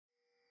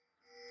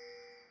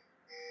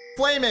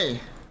Flame me!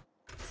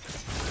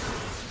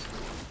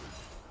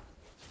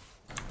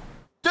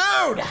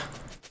 Dude!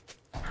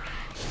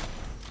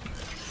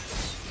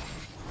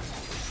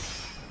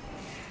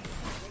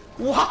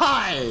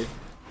 Why?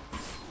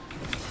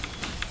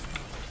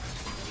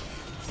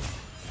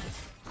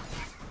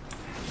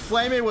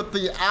 Flame me with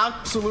the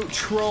absolute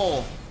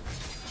troll.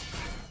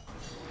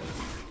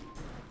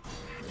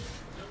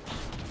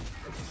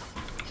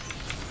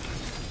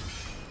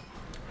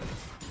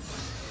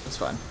 It's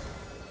fine.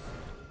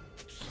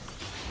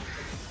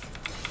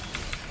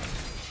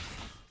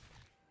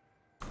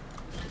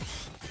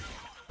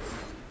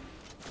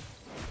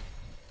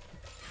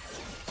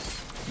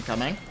 I'm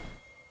coming.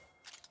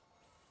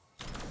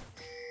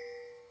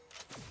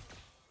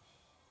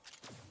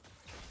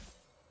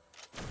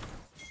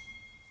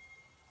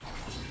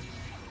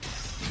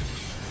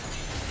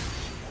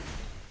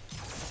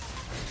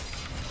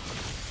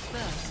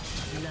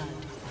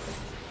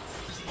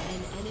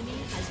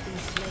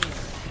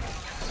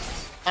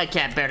 I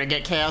can't bear to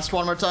get chaosed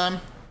one more time.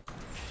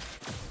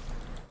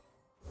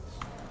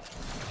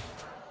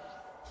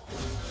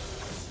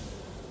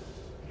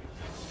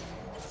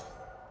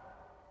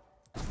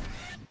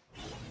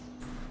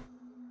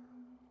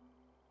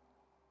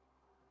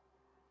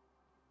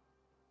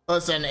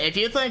 Listen, if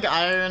you think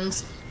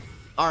irons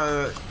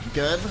are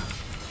good,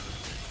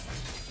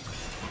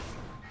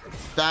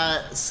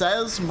 that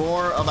says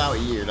more about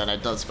you than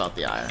it does about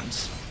the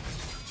irons.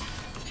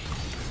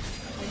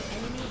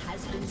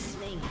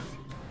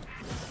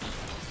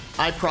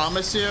 I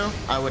promise you,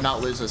 I would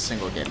not lose a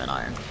single game in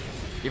iron,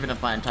 even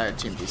if my entire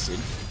team DC'd.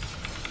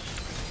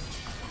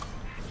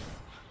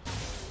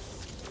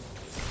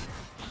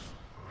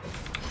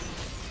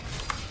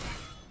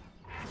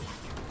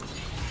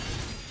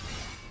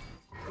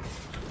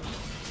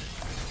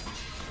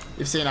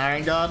 You've seen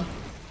Iron God?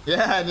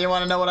 Yeah, and you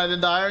want to know what I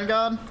did to Iron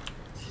God?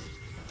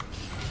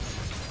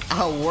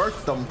 I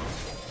worked them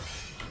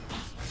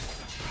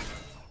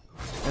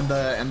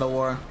in the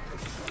war.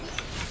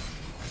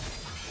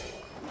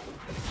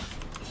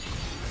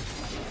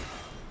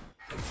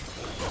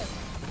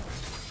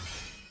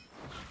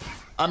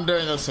 I'm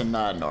doing this in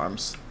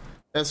norms.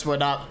 This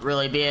would not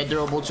really be a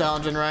doable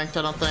challenge in ranked,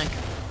 I don't think.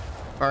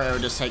 Or it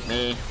would just take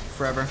me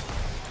forever.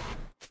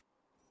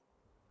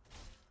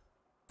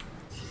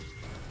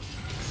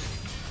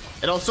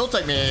 It'll still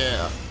take me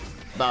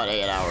about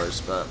 8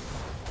 hours, but...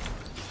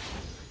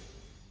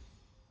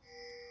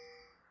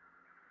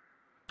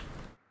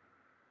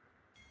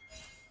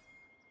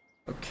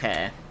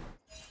 Okay.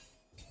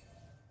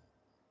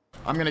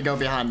 I'm gonna go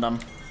behind them.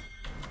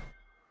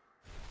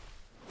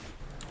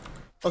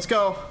 Let's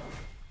go.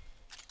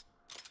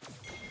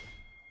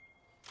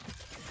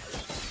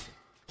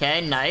 Okay,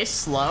 nice.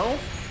 Slow.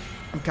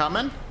 I'm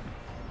coming.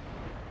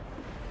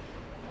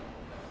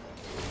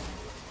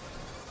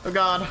 Oh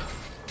god.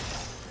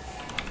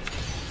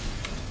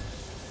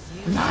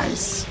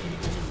 Nice.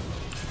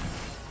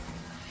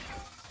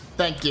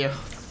 Thank you.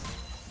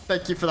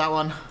 Thank you for that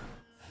one.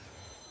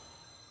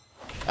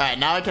 Alright,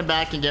 now I come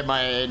back and get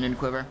my noon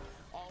quiver.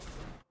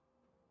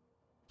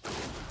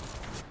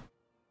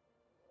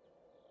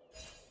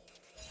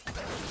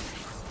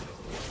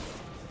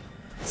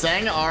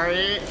 Saying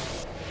Ari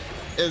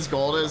is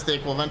gold is the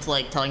equivalent to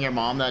like telling your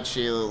mom that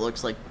she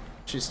looks like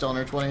she's still in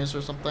her 20s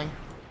or something.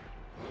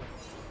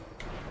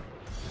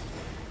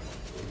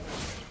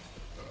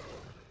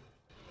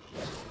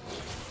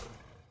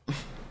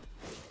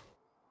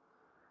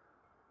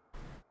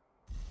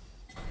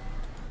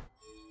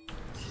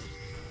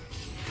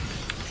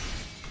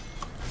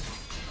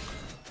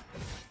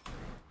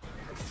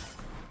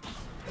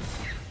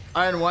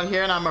 Iron 1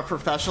 here and I'm a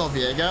professional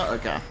Viego?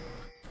 Okay.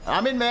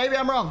 I mean, maybe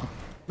I'm wrong.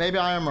 Maybe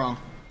I am wrong.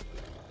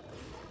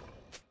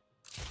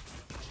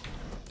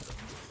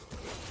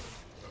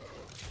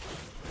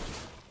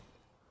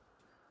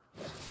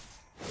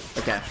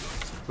 Okay.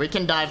 We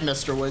can dive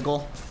Mr.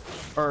 Wiggle.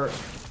 Or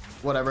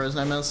whatever his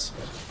name is.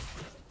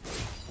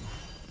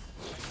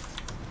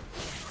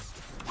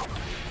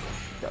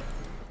 Go.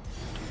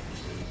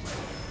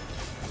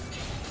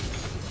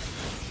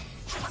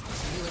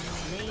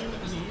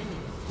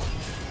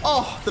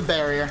 Oh, the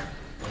barrier.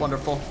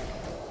 Wonderful.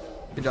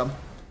 Good job.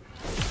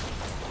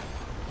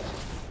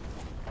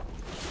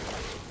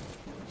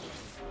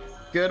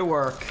 Good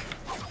work.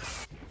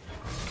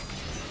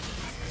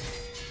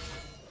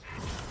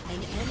 An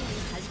enemy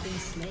has been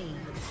slain.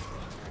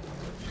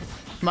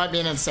 Might be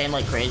an insane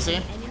like crazy.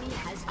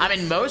 I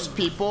mean, most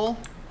people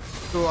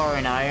who are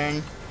in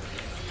iron,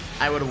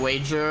 I would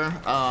wager,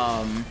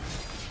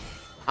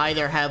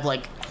 either have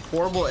like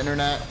horrible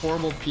internet,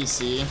 horrible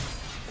PC,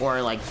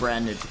 or like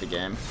brand new to the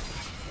game.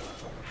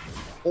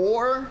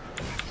 Or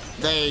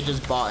they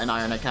just bought an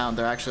iron account.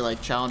 They're actually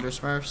like challenger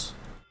smurfs.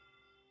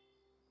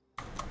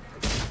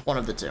 One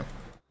of the two.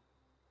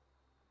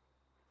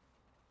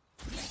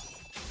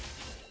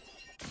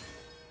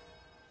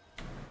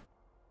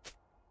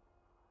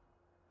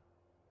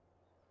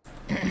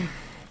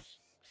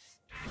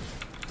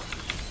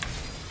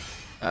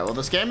 Alright, well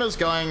this game is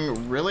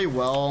going really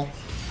well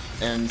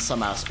in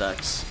some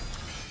aspects.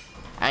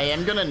 I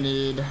am gonna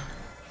need.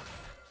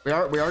 We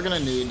are gonna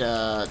need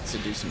to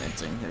do some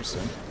inting here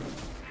soon.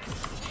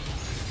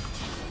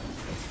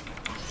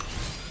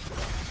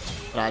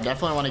 But I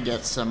definitely want to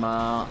get some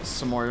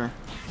more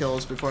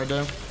kills before I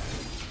do.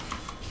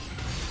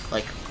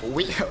 Like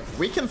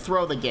we can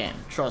throw the game.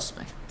 Trust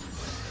me.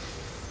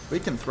 We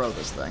can throw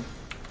this thing.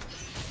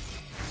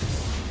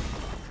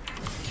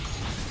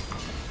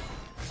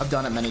 I've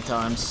done it many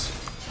times.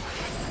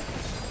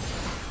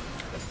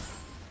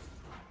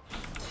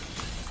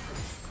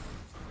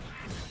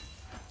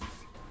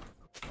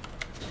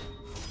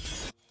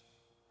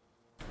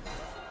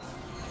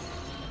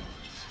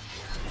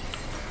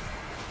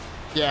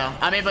 Yeah,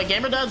 I mean, but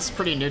GamerDad's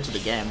pretty new to the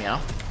game,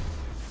 yeah.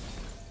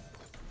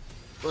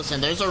 Listen,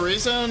 there's a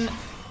reason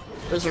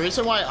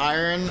why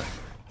Iron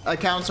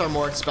accounts are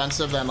more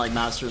expensive than like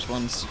Masters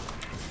ones.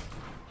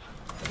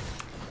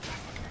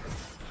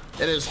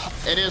 It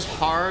is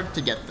hard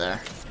to get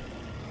there.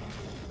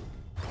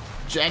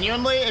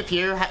 Genuinely, if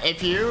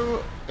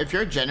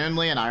you're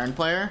genuinely an Iron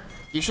player,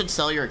 you should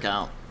sell your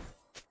account.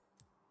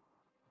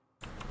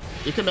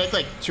 You can make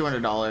like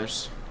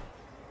 $200.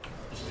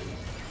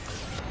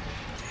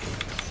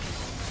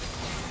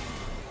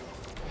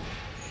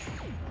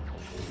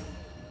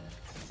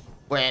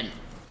 Wait.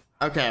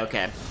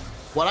 Okay.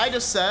 What I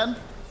just said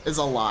is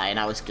a lie, and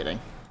I was kidding.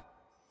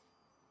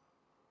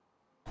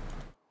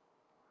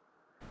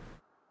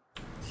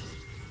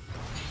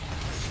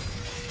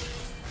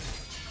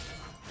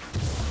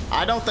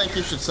 I don't think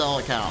you should sell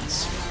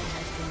accounts,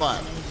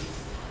 but,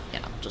 you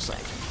know, just saying.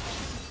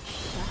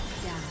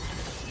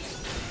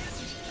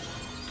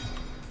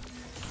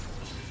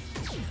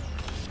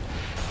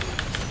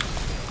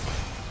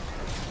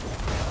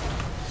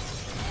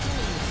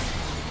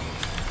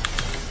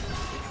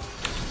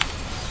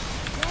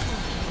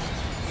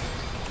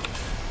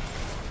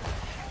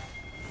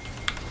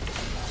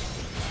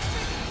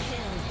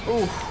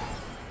 Ooh.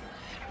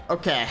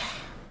 Okay.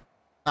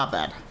 Not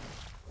bad.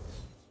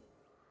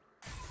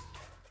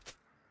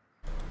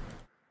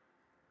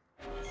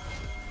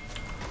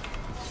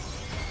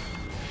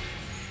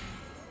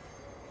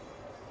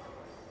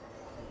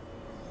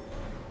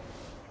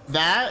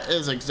 That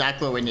is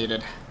exactly what we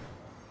needed.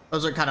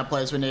 Those are the kind of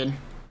plays we need.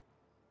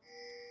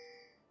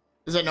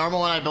 Is it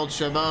normal when I build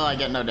Shilbo I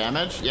get no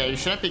damage? Yeah, you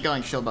shouldn't be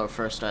going Shilbo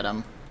first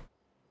item.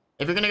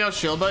 If you're gonna go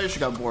Shilbo, you should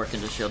go Bork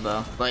into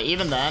Shilbo. But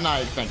even then,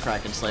 I think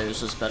Kraken Slayer is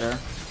just better.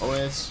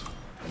 Always.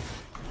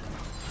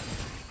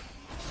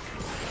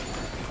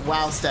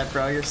 Wow, Step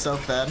Bro, you're so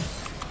fed.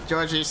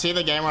 George, you see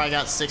the game where I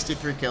got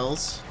 63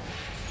 kills?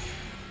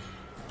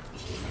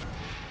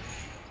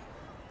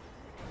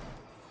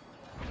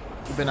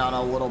 You've been on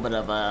a little bit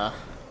of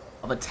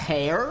a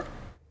tear,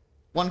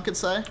 one could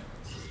say.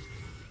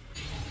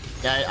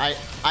 Yeah,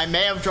 I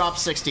may have dropped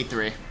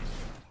 63.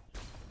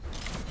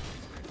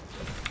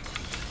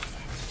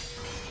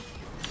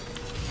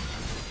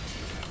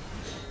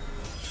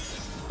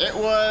 It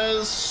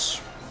was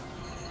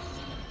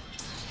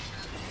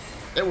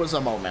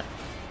a moment.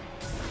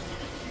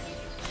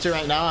 So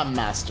right now I'm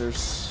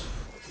Masters.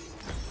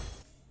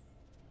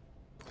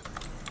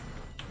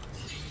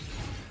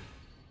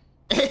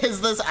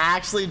 Is this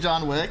actually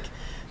John Wick?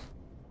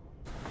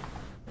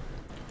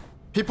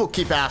 People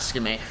keep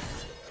asking me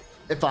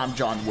if I'm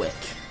John Wick.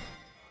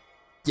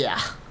 Yeah,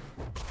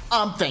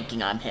 I'm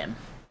thinking I'm him.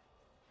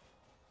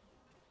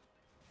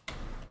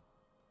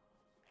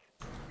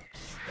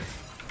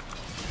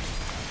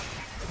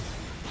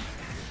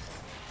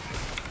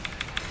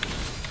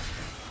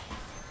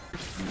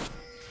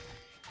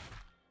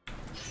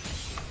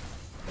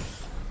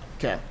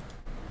 Okay.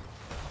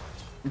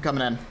 I'm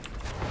coming in.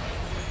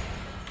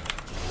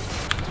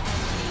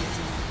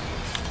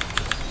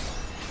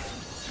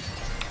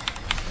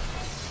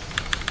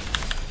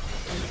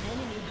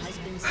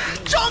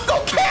 Jungle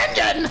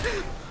Canyon!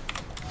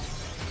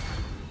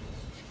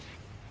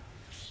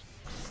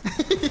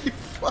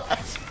 What?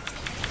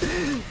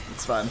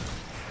 It's fun.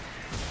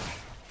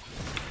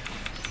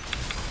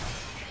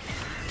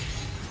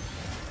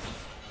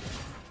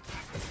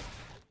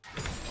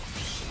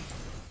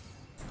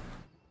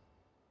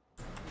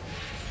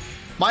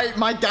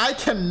 My guy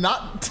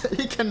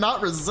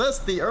cannot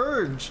resist the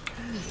urge.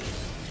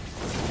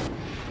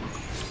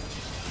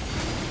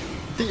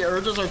 The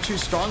urges are too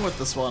strong with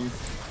this one.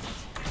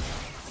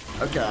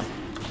 Okay.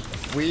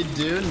 We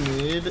do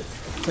need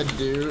to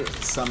do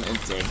some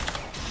inting.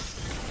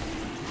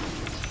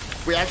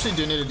 We actually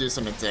do need to do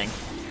some inting.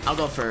 I'll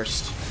go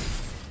first.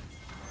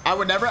 I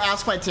would never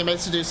ask my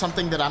teammates to do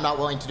something that I'm not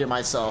willing to do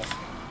myself.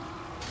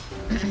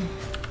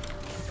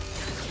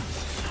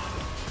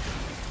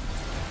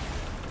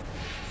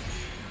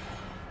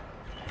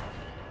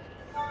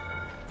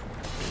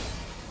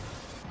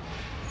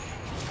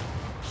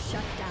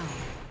 Shut down.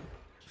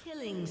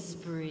 Killing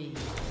spree.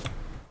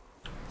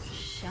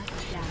 Shut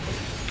down.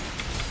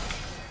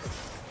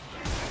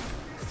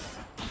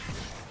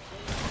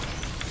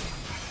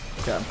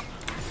 Okay.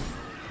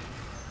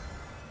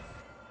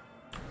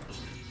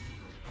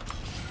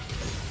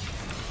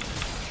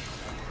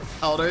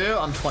 How old are you?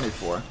 I'm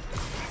 24.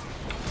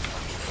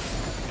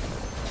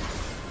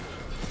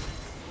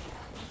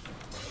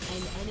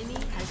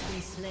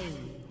 been slain.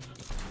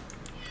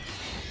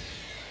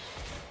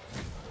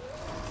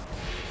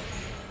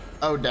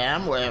 Oh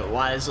damn! Wait,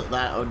 why is it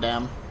that? Oh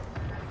damn! An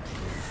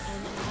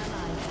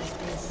ally has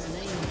been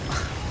slain.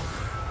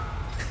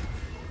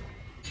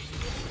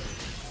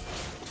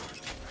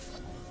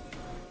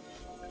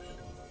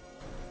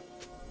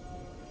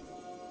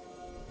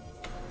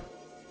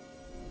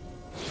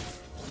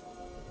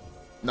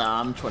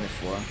 Nah, I'm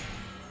 24.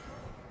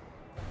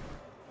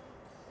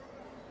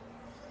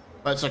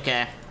 But it's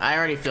okay. I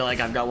already feel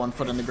like I've got one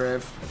foot in the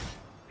grave.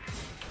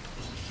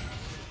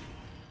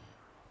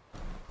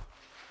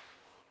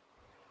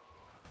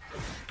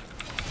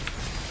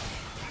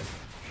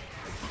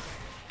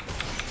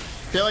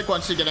 I feel like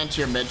once you get into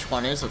your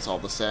mid-20s, it's all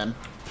the same.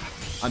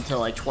 Until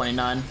like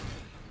 29.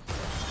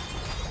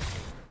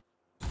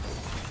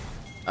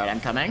 Alright, I'm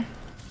coming.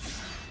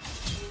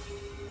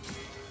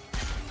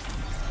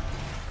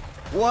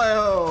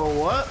 Whoa,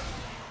 what?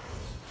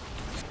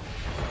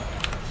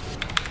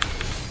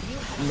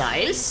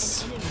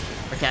 Nice.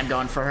 Okay, I'm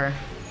going for her.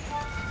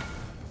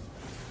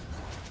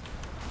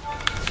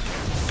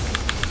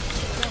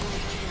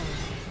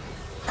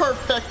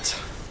 Perfect.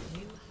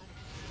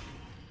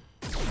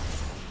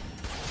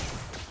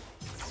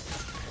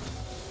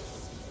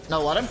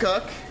 No, let him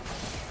cook.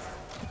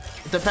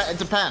 It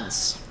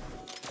depends.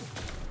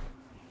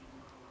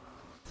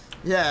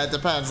 Yeah, it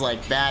depends.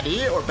 Like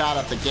baddie or bad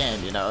at the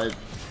game, you know.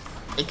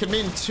 It could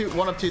mean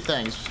one of two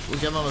things. We'll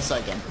give him a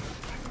second.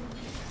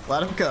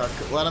 Let him cook.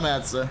 Let him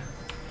answer.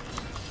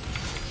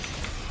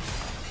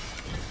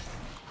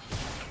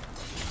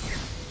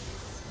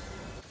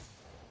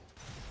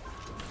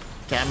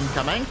 Okay, I'm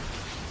coming.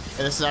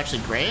 Hey, this is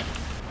actually great.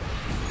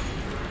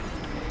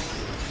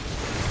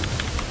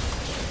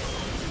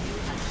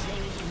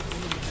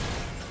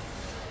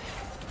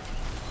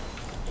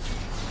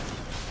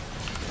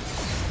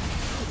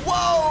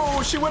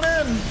 Whoa! She went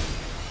in!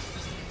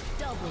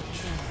 Double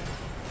kill.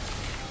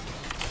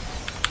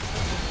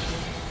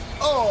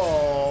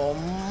 Oh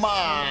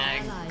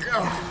my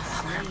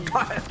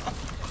god.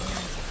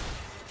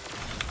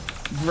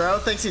 Bro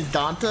thinks he's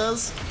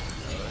Dantes?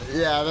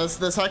 Yeah, this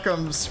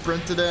Hecarim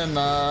sprinted in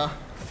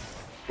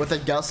with a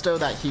gusto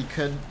that he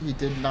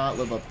did not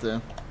live up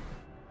to.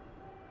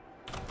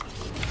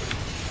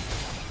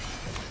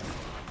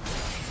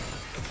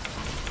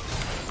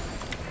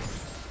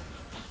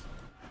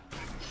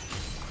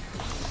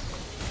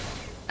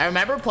 I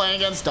remember playing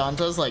against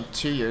Dantes like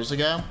 2 years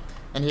ago,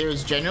 and he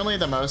was genuinely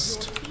the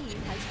most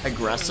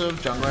aggressive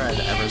jungler I've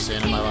ever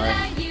seen in my life.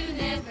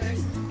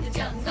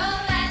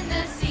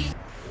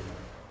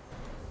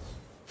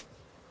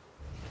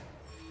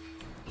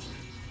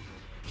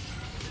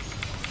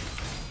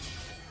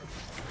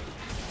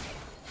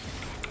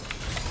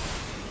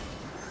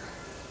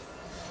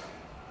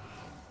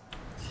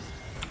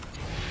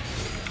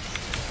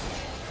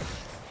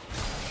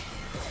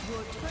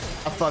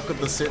 I fuck with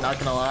the suit, not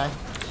gonna lie.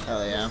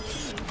 Hell yeah.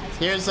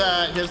 Here's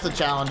the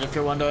challenge if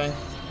you're wondering.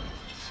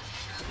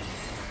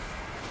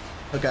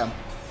 Okay.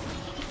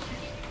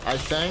 I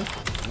think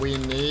we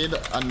need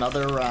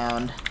another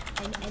round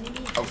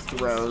of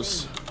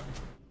throws.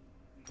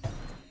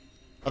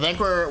 I think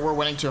we're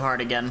winning too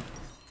hard again.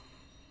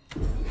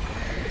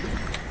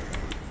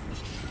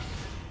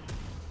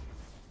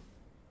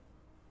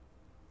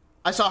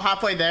 I saw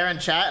halfway there in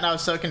chat and I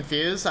was so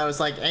confused. I was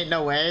like, ain't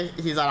no way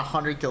he's at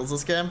 100 kills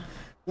this game.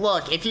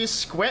 Look, if you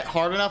squint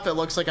hard enough, it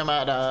looks like I'm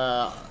at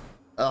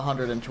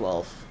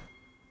 112.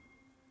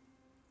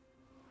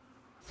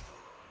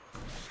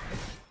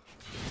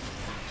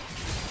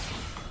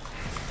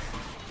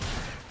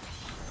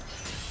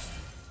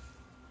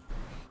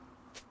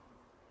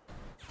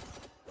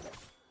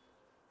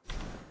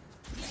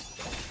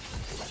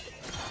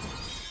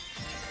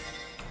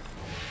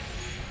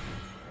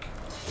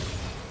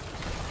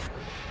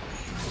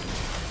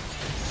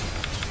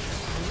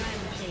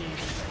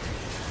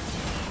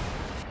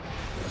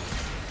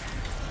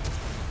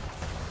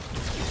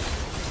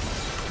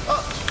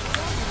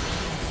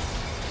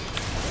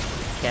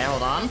 Okay,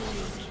 hold on.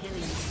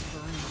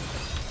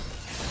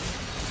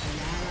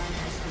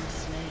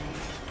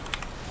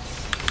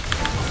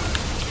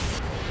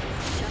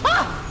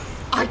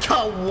 Ah! I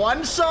got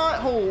one shot?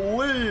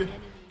 Holy.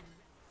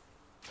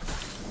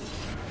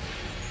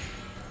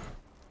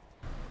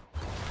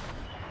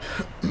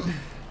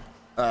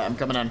 Alright, I'm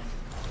coming in.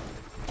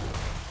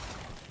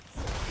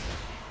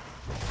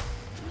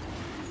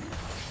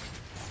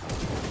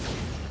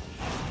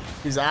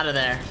 He's out of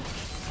there.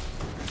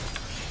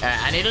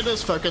 Alright, I needed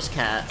this focus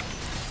cat.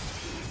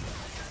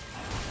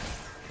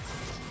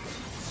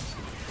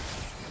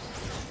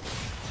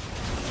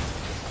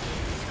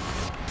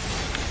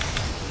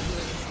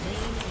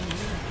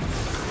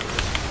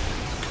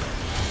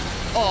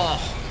 Oh,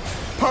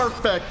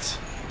 perfect.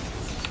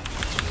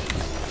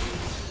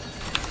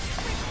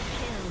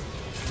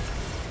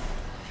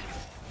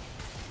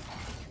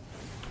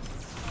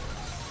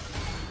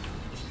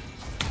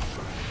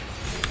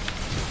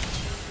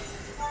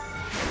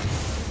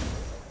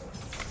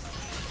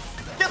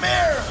 Come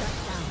here.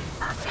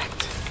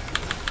 Perfect.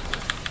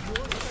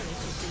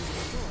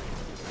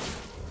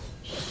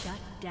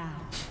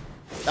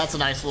 That's a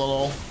nice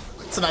little,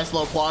 it's a nice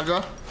little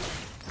quadra.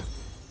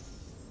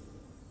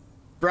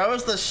 Bro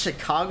is the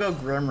Chicago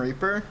Grim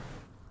Reaper.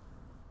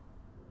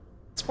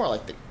 It's more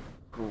like the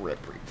Grip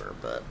Reaper,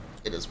 but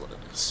it is what it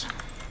is.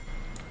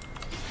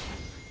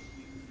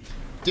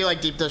 Do you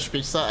like deep dish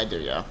pizza? I do,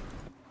 yeah.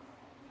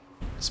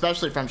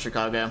 Especially from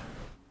Chicago.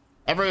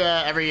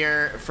 Every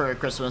year for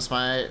Christmas,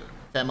 my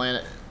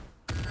family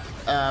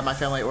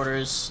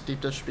orders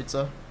deep dish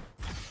pizza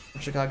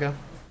from Chicago.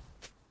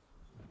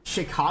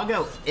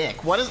 Chicago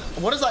ick. What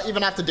does that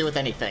even have to do with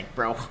anything,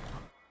 bro?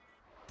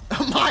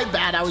 My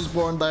bad, I was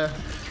born there.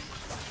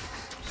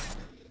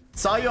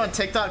 Saw you on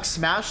TikTok,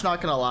 smash,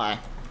 not gonna lie.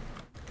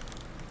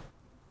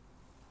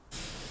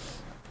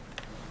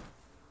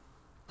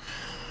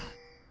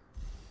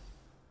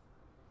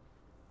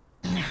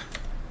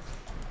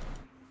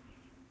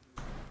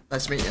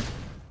 Nice to meet you.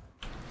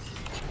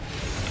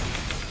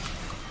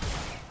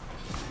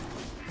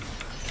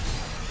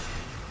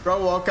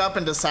 Bro woke up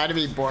and decided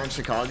to be born in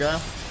Chicago.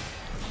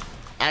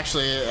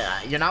 Actually,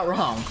 you're not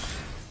wrong.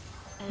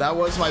 That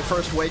was my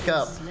first wake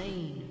up.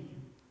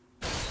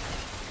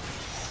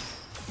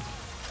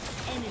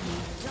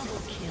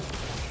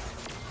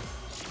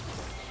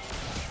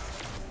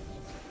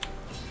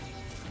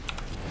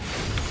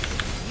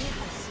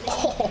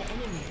 Oh.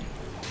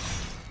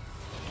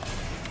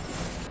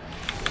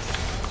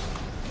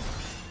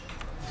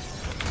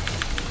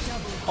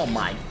 Oh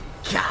my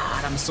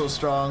god, I'm so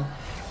strong.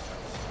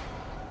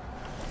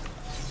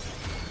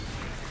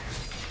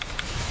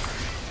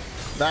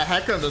 That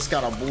hacker just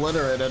got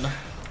obliterated.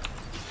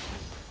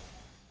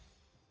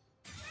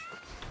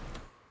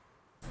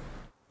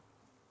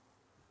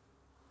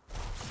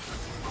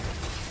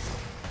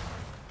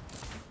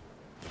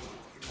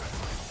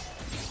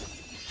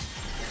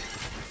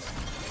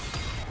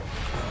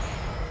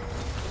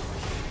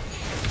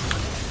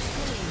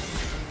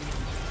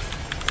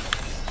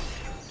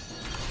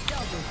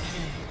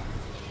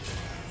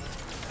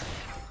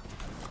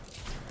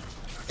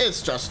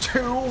 It's just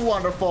too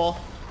wonderful.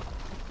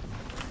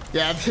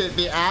 Yeah,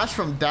 the Ash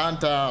from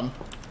downtown.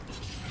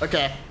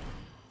 Okay.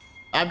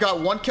 I've got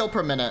 1 kill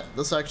per minute.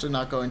 This is actually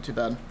not going too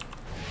bad.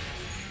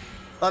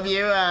 Love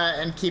you,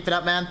 and keep it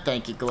up, man.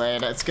 Thank you,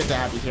 Glade. It's good to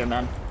have you here,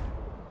 man.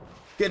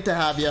 Good to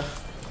have you.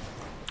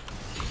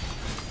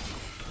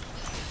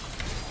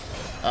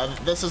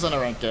 This isn't a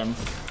ranked game.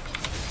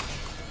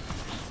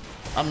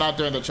 I'm not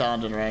doing the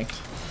challenge in ranked.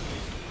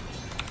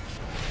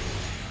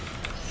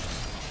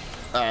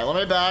 Alright, let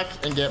me back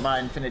and get my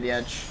Infinity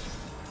Edge.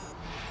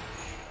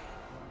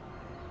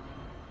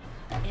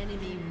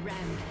 Enemy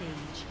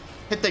rampage.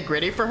 Hit the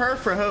gritty for her?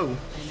 For who? An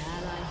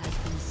ally has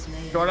been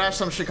slain. DoorDash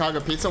some Chicago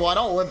pizza? Well, I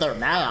don't live there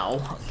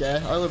now, okay?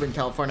 I live in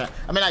California.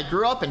 I mean, I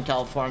grew up in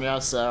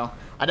California, so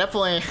I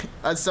definitely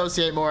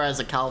associate more as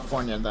a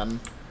Californian than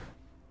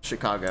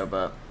Chicago,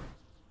 but...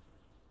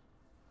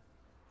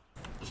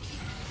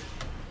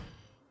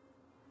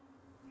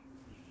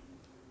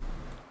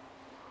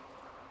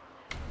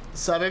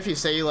 Sub if you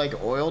say you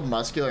like oiled,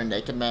 muscular,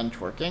 naked men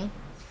twerking.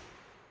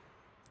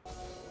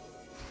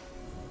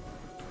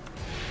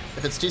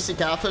 If it's GC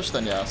Catfish,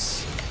 then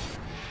yes.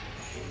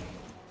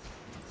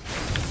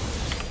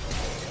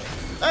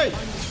 Hey!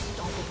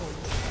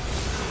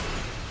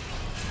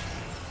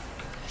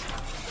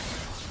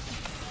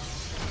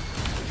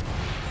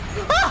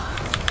 Ah!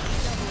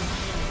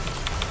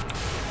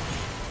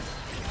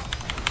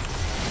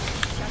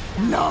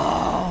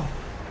 No!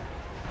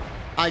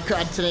 I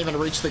didn't even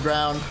reach the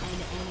ground.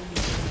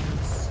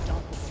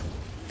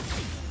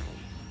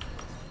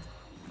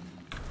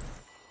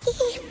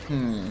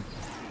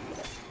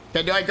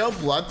 Okay, do I go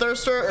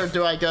Bloodthirster or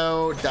do I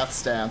go Death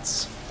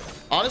Stance?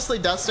 Honestly,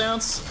 Death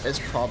Stance is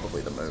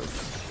probably the move.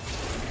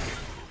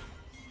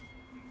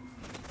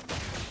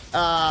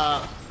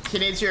 He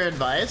needs your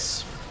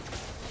advice.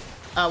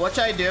 What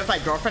should I do if my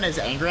girlfriend is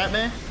angry at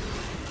me?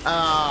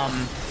 How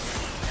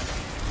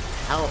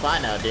will I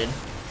know, dude?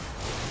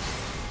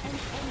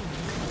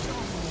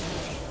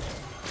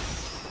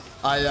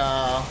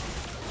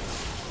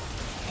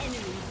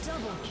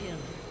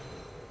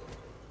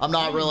 I'm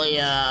not really,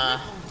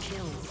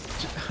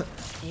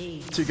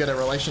 too good at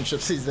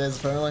relationships these days,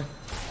 apparently.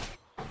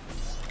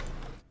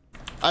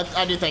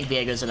 I do think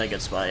Viego's in a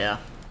good spot, yeah.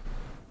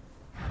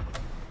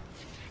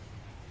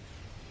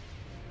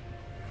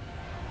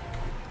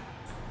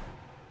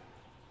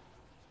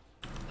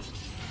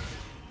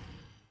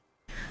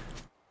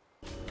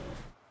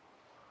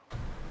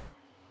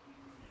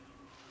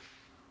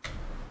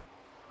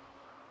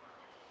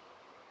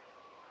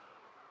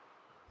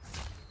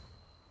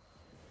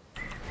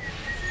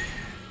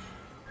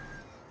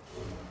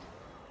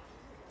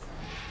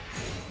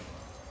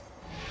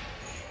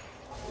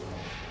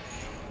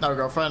 No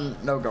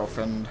girlfriend, no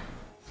girlfriend.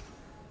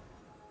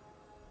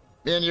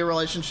 Me and your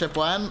relationship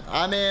when?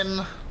 I mean,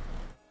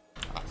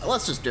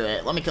 let's just do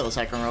it. Let me kill this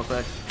hacker real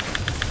quick.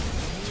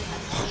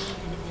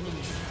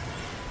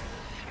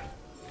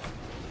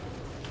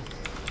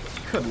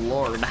 Good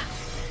lord.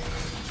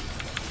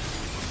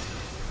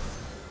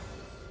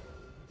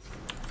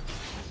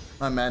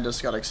 My man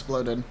just got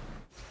exploded.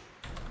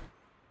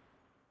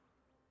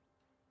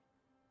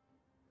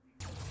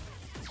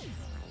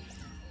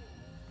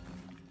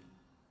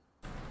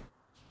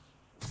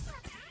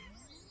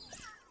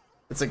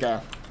 It's a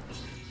go.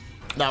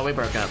 No, we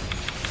broke up.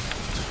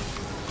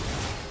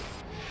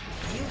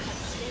 You have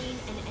slain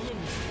an enemy.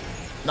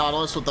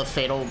 Nautilus with the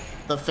fatal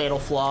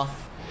flaw.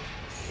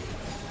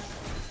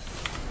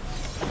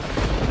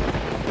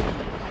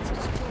 Has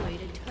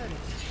destroyed a turret.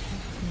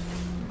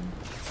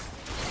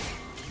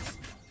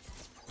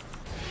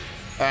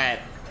 Alright.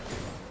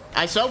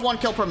 I still have 1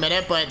 kill per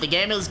minute, but the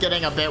game is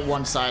getting a bit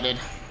one-sided.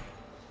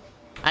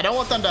 I don't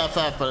want them to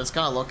FF, but it's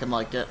kind of looking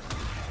like it.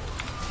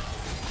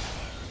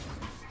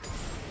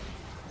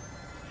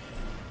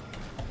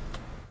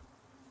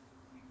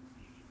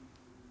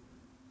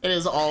 It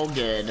is all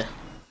good.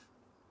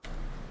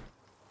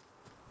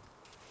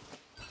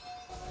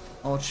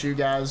 Don't you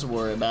guys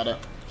worry about it.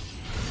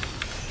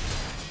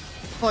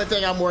 Only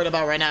thing I'm worried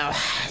about right now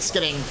is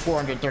getting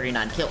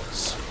 439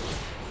 kills.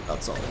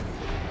 That's all.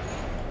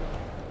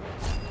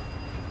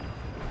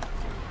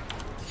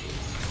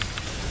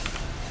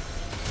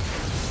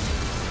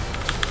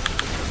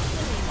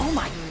 Oh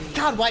my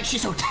god, why is she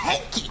so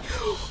tanky?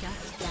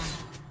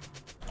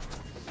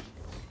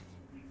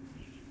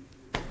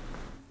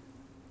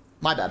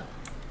 My bad.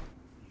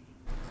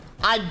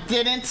 I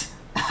didn't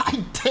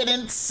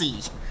see.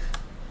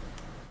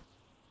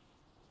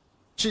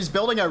 She's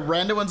building a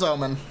Randuin's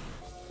Omen.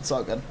 It's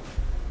all good.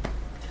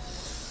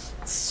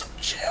 It's so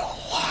chill.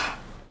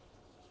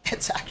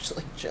 It's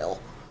actually chill.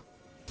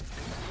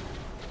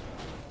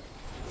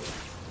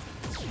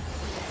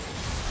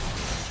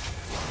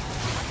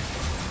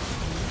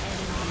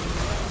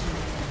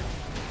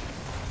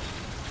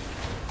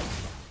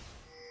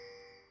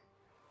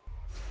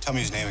 Tell me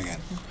his name again.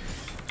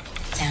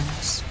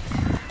 Thanos.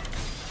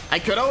 I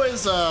could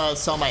always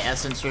sell my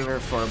Essence Reaver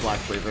for a Black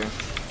Cleaver.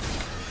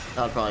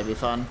 That would probably be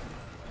fun.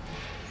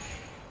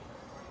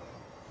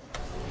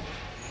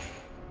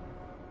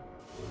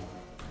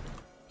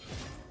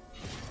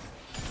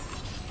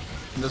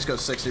 And this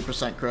goes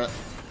 60% crit.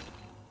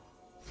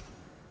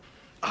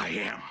 I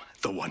am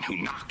the one who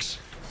knocks.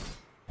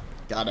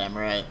 Goddamn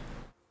right.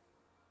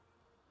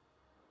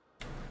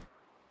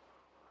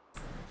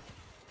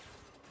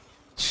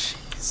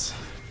 Jeez.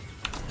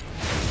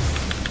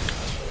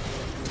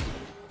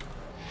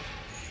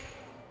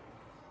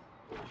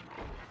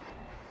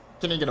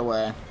 Can you get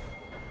away? You have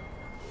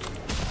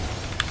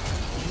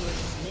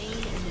slain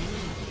an enemy.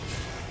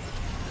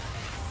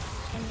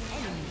 An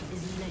enemy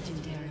is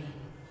legendary.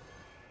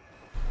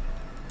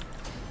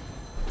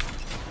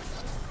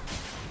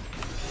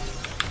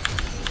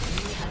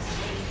 You have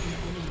slain an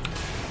enemy.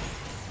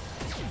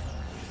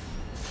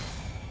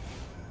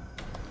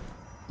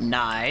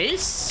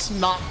 Nice.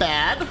 Not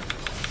bad.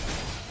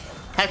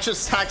 Hex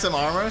just stacks some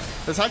armor.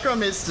 This Hecro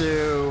needs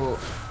to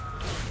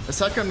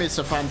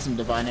find some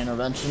divine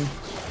intervention.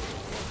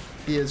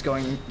 He is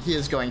going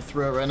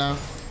through it right now.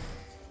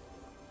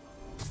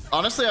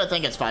 Honestly, I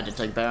think it's fine to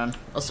take Baron.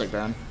 Let's take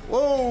Baron.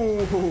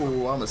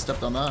 Whoa! I almost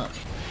stepped on that.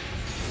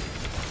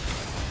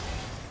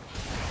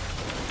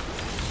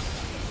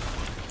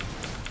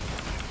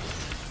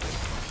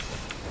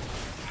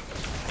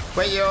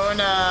 Wait, you own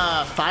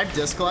 5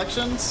 disc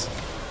collections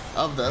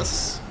of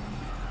this?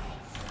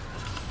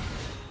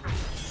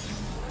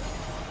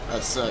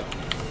 That's sick.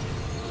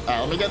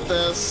 Alright, let me get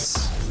this.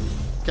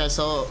 Okay,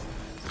 so,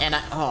 and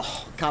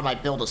oh god, my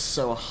build is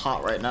so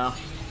hot right now.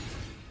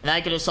 And I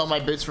can just sell my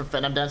boots for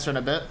Phantom Dancer in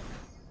a bit.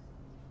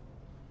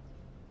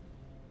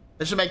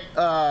 They should make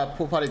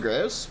Pool Party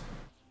Graves.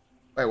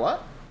 Wait,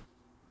 what?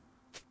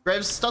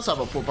 Graves does have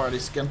a Pool Party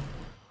skin.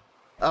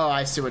 Oh,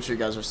 I see what you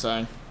guys are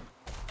saying.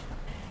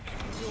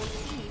 Your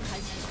team has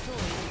destroyed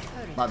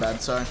a turret. My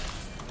bad, sorry.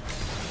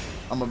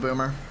 I'm a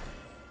boomer.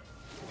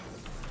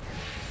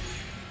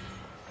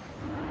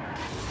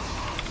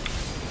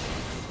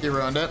 You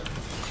ruined it.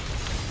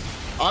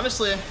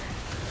 Honestly,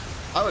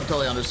 I would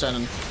totally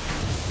understand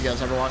if you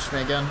guys ever watched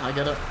me again. I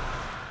get it.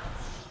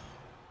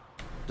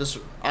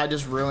 I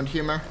just ruined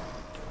humor.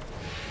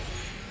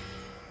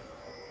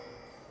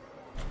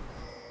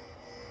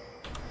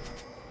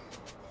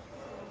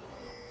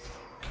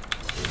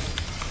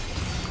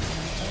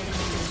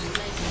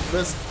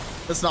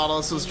 This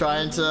Nautilus was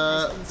trying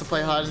to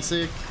play hide and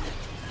seek.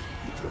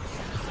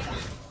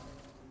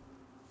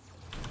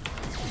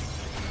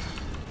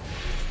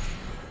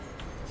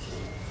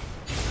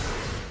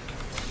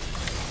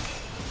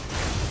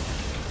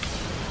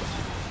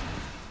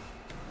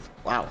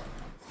 Wow.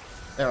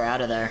 They're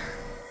out of there.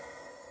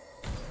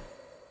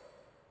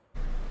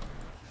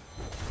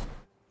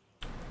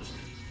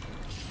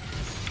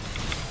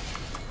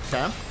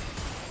 Okay.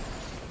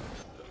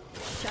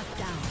 Shut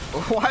down.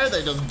 Why are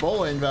they just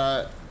bullying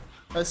that?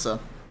 I so.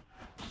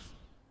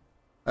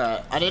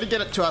 Alright, I need to get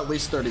it to at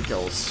least 30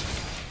 kills.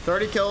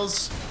 30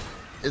 kills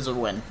is a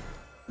win.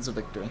 It's a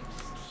victory.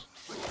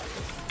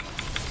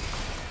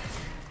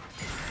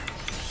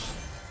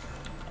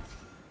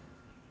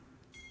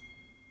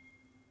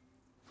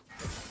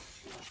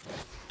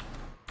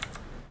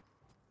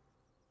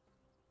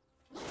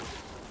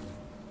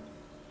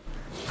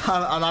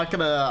 I'm not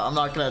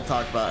gonna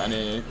talk about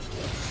any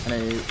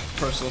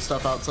personal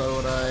stuff outside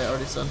what I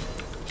already said.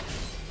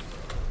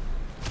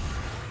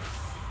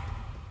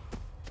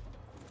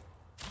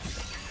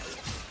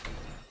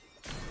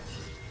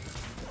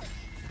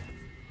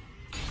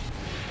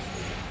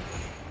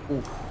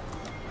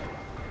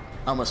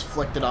 almost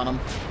flicked it on him.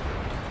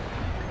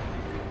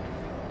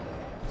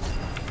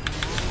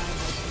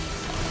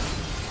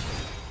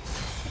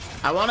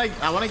 I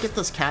wanna get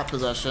this cat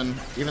possession,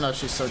 even though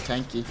she's so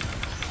tanky.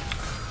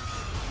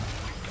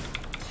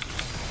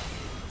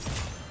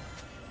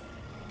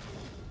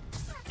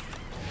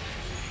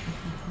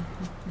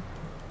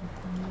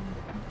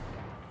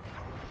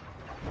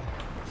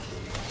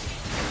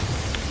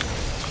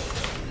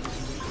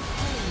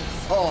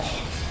 Oh,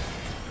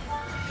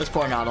 this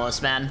poor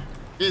Nautilus, man.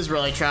 He's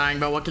really trying,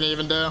 but what can he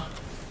even do?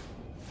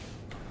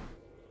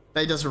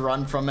 They just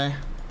run from me.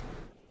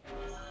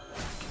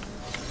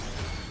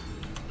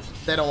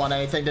 They don't want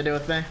anything to do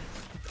with me.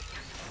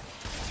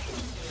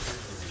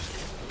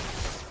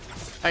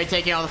 Are you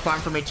taking all the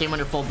farm from your team when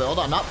you're full build?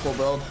 I'm not full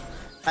build.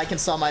 I can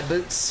sell my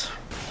boots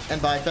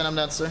and buy Venom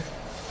Dancer.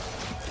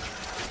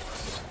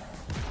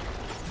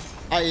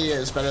 IE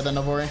is better than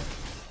Navori.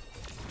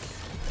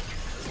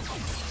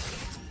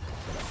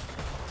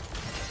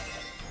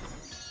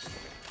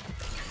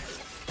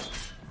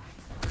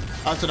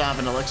 I also don't have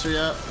an elixir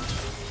yet.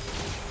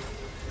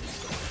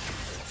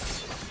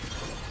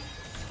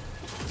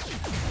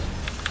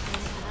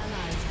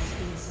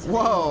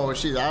 Whoa,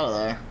 she's out of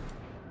there.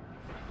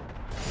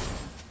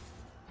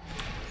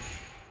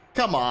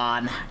 Come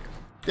on.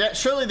 Yeah,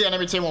 surely the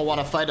enemy team will want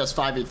to fight us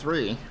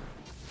 5v3.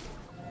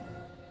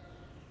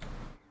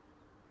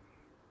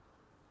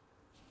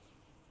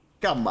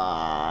 Come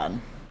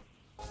on.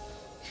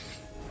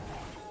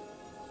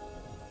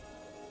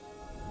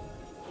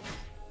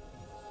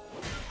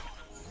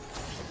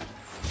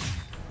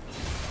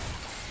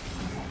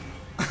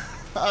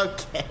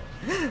 Okay.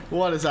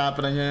 What is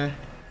happening here?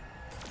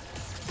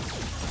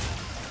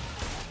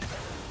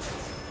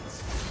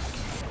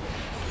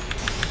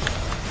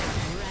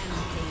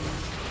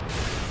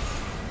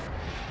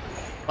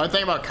 One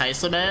thing about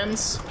Kaisa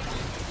mans,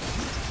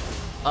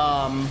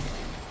 I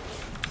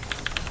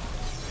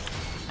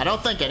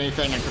don't think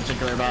anything in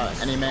particular about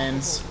any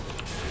mains.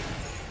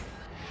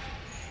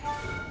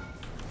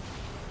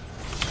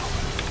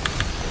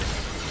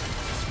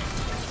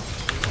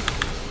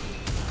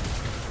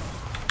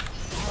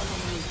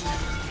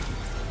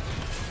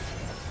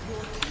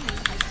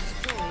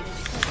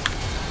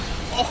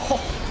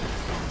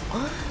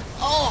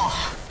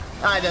 Oh,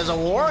 that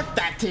doesn't work,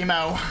 that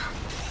Teemo.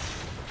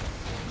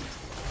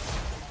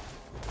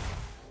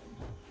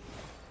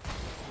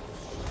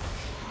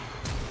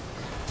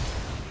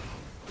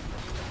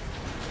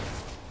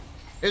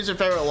 Who's your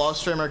favorite LoL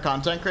streamer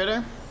content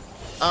creator?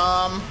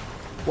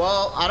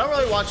 Well, I don't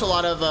really watch a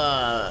lot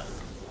of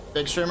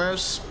big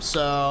streamers,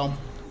 so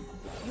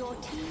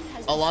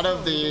a lot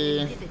of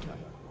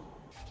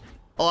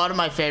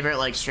my favorite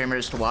like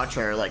streamers to watch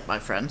are like my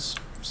friends.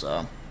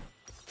 So,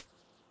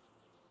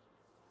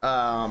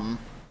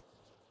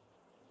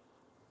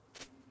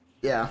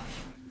 yeah.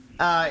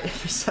 You're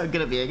so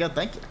good at Viego.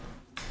 Thank you.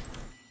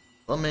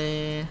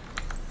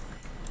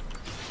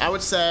 I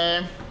would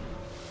say.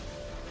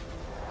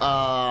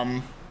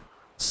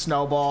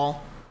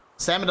 Snowball.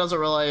 Salmon doesn't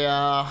really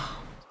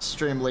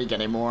stream League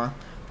anymore.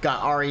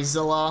 Got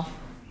Arizilla.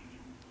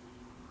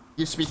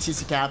 Used to be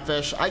TC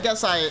Catfish. I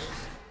guess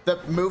the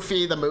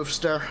Moofy, the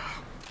Moofster.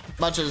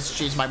 Much as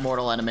she's my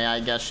mortal enemy,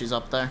 I guess she's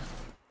up there.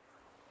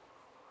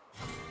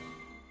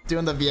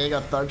 Doing the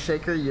Viego Thug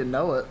Shaker, you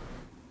know it.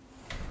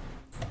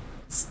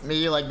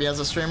 Me, like me as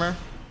a streamer?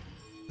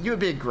 You would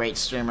be a great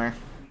streamer,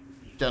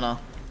 Jenna.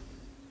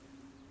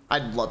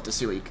 I'd love to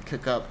see what you could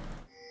cook up.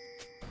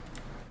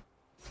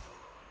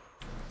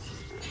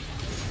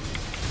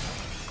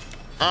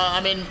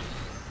 I mean,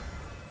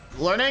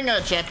 learning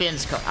a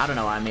champion's I don't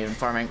know why I'm even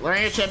farming.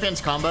 Learning a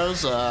champion's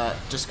combos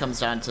just comes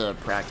down to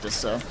practice.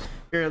 So if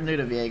you're new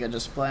to Viego,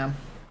 just play them.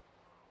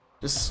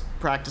 Just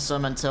practice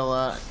them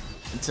until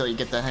you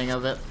get the hang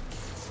of it.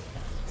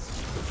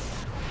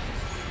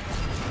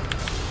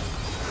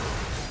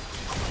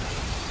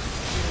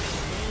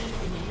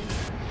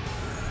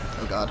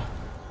 Oh God.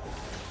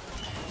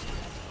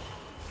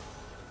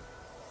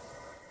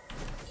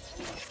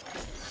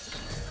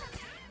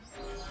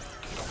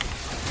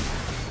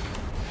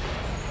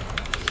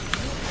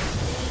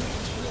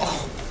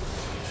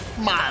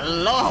 My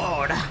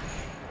lord!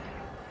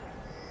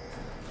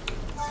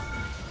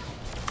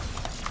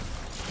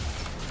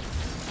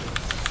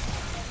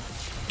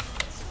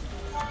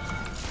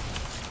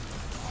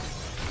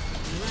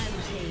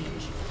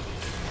 Rampage.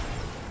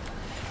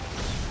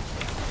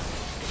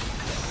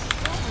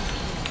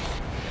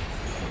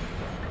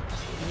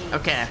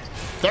 Okay,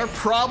 they're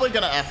probably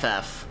gonna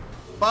FF,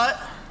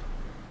 but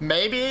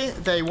maybe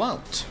they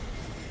won't.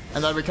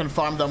 And then we can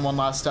farm them one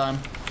last time.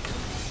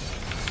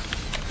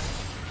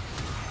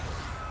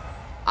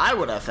 I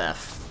would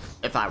FF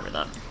if I were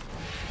them.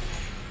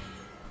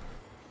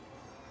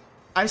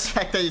 I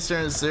respect that you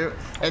stream in a suit.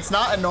 It's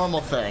not a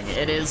normal thing.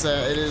 It is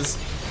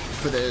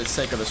for the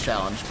sake of this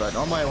challenge, but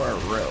normally I wear a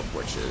robe,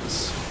 which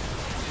is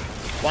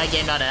why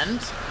game not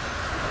end.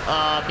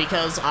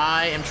 Because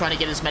I am trying to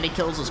get as many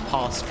kills as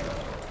possible.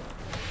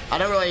 I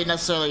don't really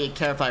necessarily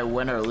care if I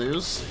win or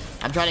lose.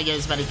 I'm trying to get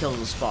as many kills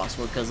as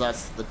possible because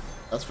that's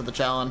That's for the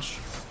challenge.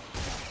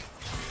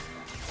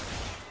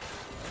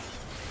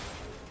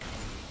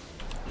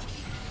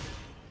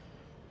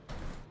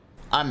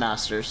 I'm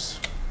Masters.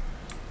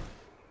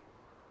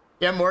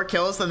 You have more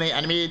kills than the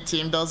enemy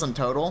team does in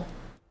total?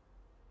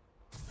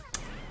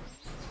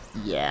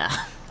 Yeah.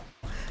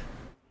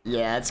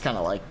 Yeah, it's kind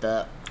of like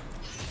that.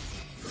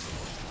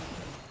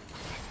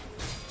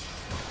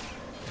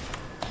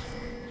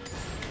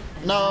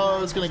 No, I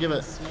was gonna give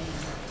it.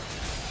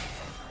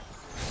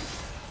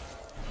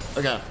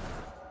 Okay.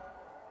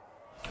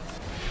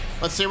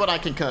 Let's see what I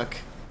can cook.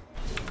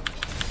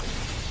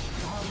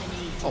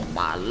 Oh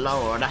my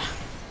lord. I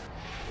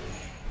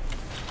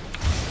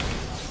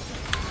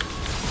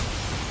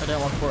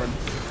didn't walk forward.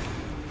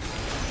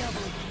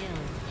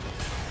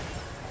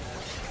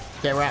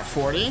 Okay, we're at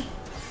 40.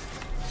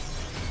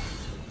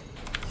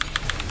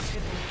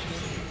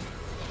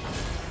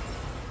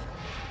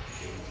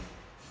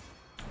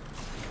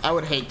 I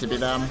would hate to be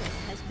them.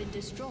 Has been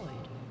destroyed.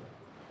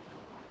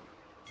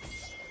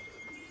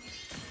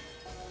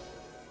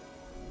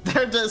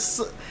 They're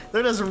just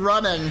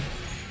running. Your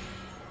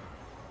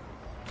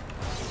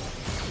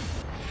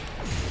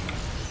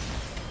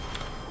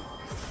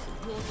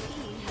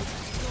team has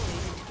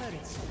destroyed a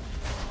turret.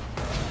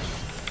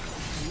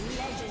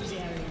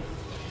 Legendary.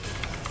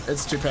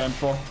 It's too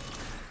painful.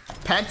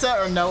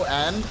 Penta or no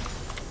end?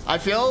 I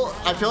feel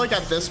like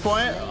at this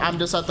point I'm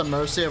just at the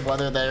mercy of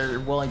whether they're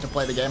willing to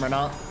play the game or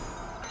not.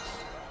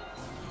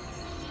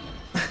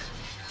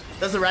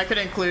 Does the record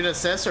include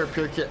assists or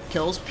pure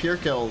kills? Pure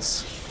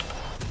kills.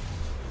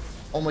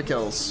 Only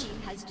kills.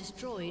 Team has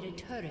destroyed a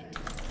turret.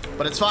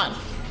 But it's fine.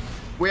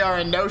 We are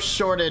in no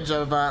shortage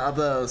of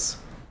those.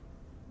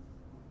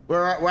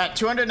 We're at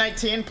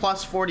 219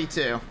 plus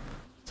 42.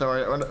 So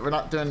we're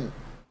not doing.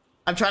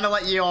 I'm trying to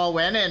let you all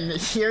win, and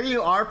here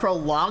you are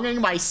prolonging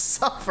my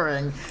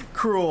suffering.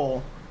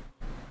 Cruel.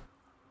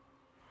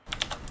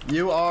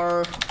 You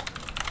are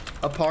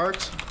a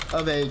part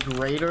of a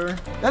greater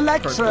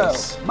Elektro,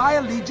 purpose. my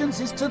allegiance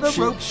is to the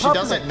Republic. She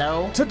doesn't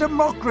know. To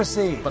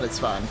democracy. But it's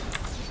fine.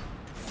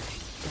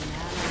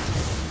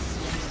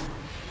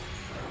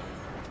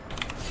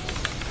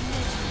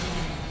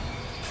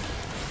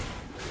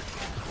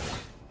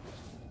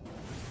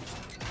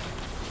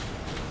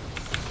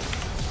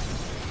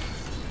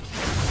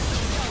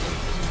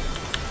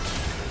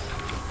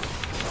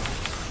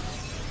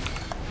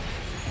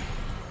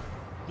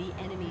 The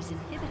enemy's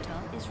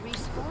inhibitor is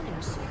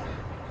respawning soon.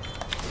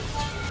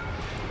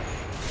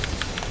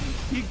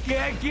 You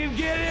can't keep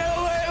getting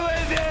away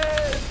with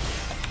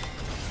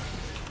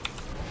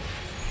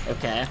it!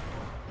 Okay.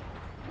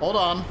 Hold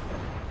on.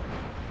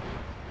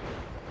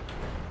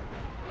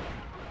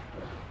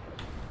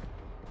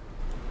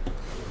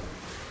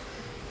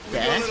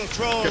 Okay.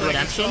 Good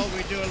redemption.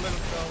 We do a little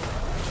troll.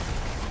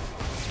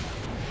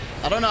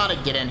 I don't know how to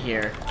get in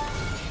here.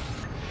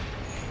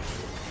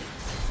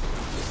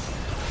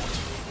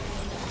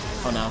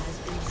 Oh no.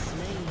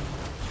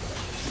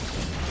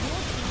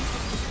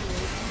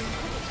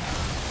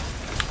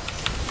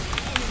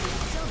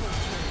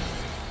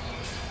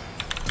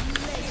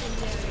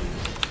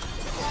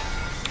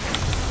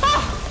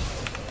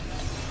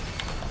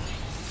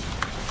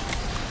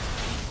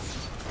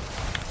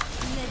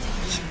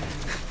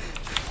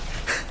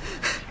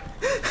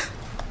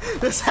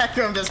 This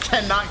Hecarim just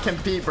cannot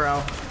compete,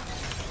 bro.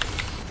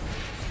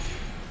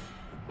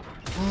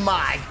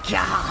 My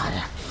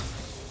god.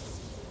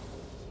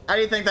 How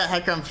do you think that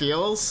Hecarim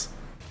feels?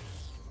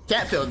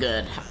 Can't feel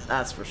good,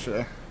 that's for sure.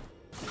 Your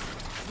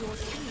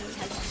team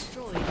has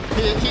destroyed.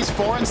 He's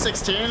 4 and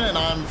 16, and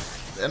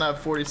I have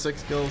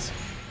 46 kills.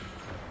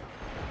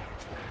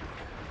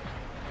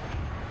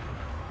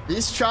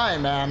 He's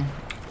trying, man.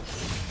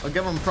 I'll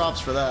give him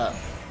props for that.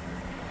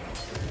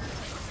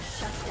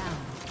 Shut down.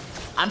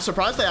 I'm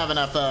surprised they haven't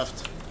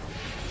FF'd.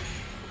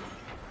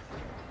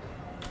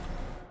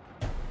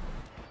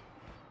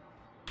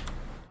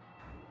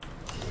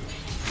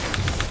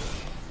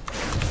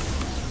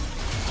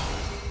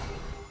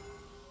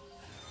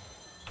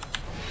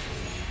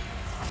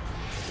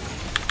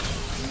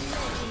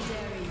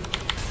 Legendary.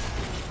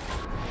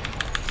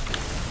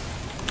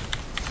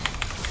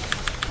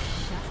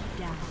 Shut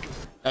down.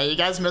 Hey, you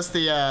guys missed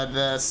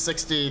the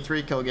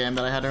 63 kill game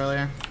that I had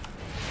earlier.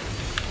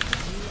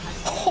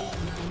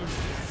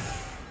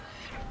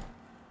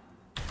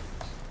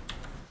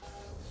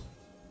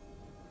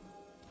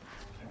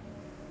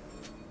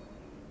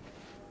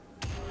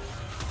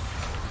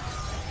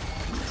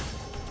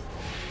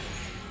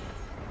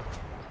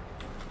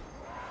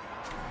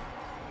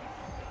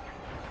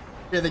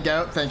 You're the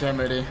goat. Thank you,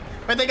 Moody.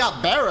 Wait, they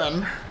got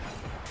Baron.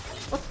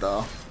 What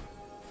the?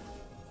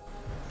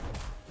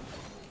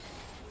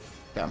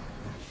 Okay.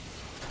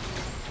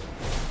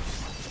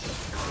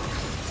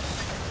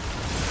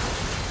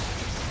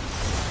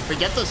 If we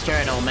get this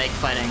turret, it'll make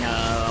fighting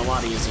a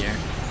lot easier.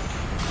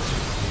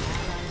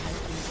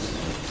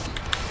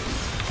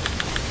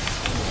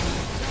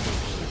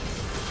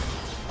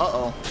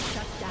 Uh-oh.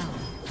 Shut down.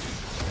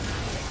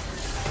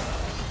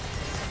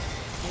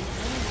 An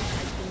enemy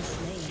has been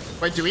slain.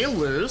 Wait, do we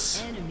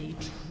lose? Enemy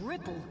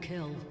triple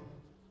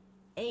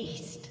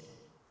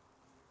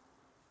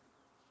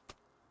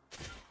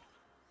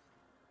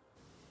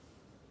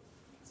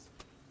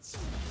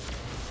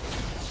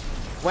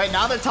Wait,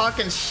 now they're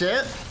talking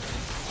shit?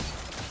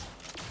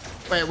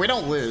 Wait, we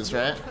don't lose,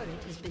 right?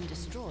 Turret has been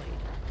destroyed.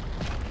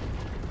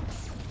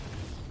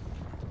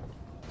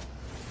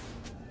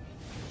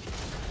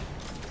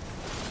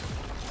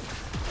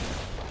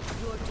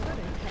 Your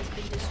turret has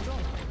been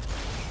destroyed.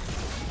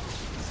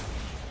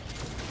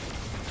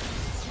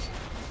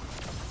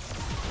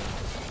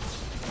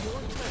 Your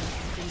turret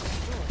has been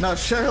destroyed. No,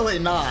 surely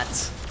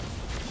not.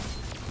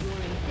 Your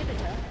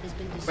inhibitor has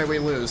been destroyed. Wait, we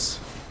lose.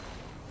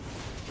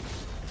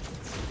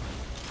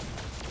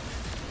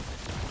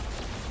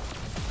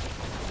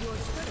 Your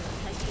turret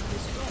has been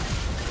destroyed.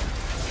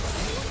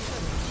 Your turret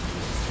has been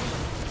destroyed.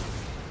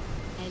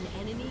 An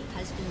enemy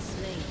has been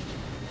slain.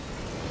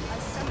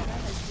 A summoner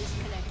has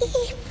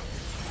disconnected.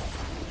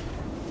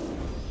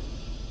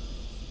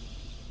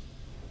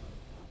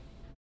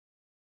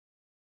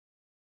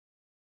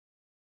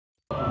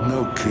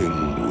 No king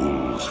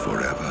rules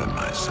forever,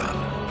 my son.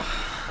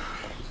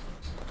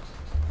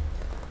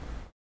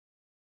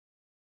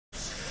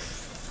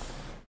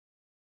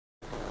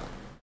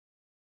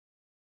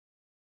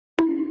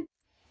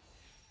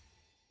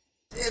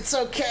 It's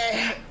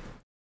okay.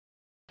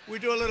 We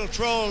do a little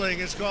trolling.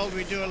 It's called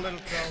we do a little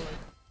trolling.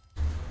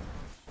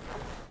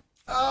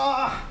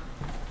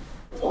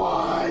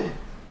 Why?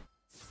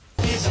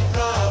 He's a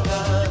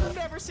problem. I've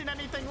never seen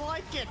anything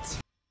like it.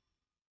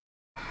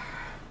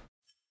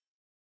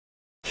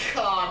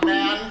 God,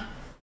 man.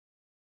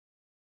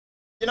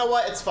 You know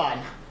what? It's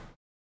fine.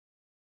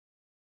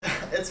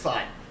 It's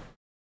fine.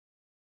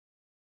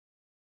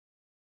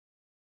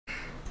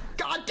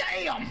 God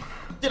damn!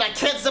 Dude, I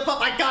can't zip up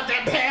my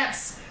goddamn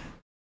pants!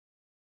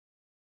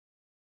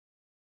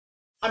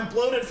 I'm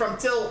bloated from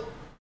tilt.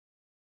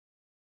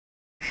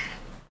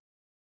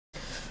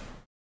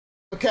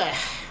 Okay.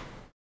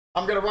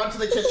 I'm gonna run to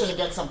the kitchen to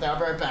get something. I'll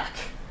be right back.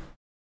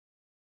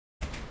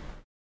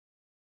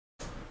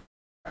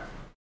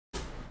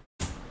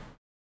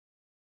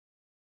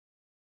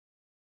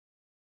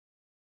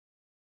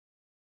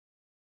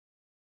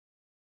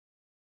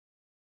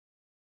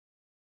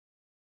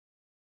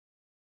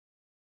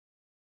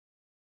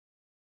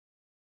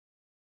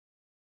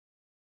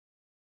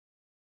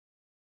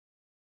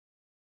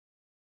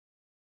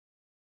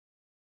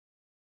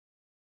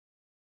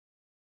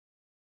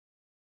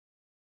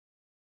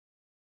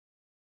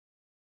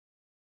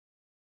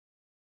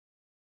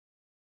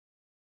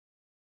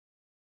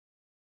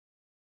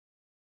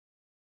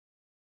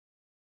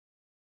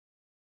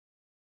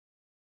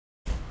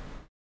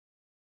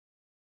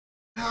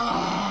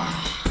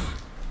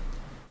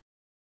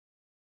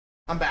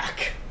 I'm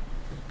back.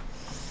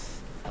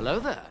 Hello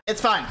there. It's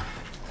fine.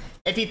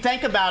 If you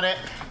think about it,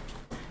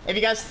 if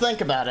you guys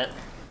think about it,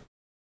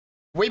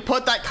 we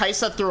put that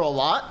Kaisa through a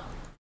lot,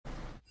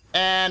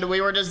 and we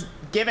were just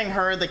giving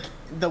her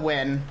the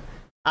win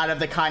out of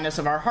the kindness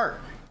of our heart.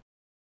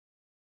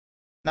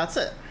 That's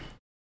it.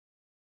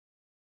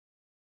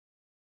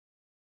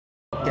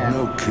 Okay.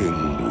 No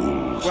king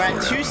rules We're at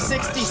forever,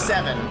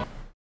 267. my son.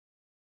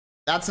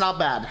 That's not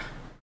bad.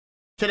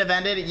 Should have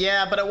ended,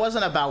 yeah, but it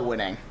wasn't about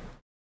winning.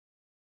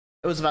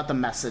 It was about the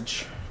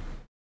message.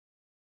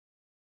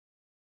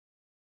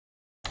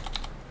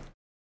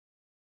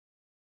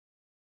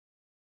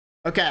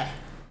 Okay.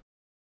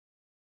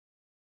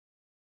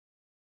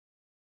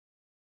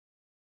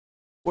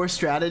 Or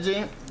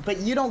strategy, but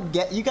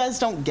you guys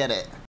don't get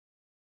it.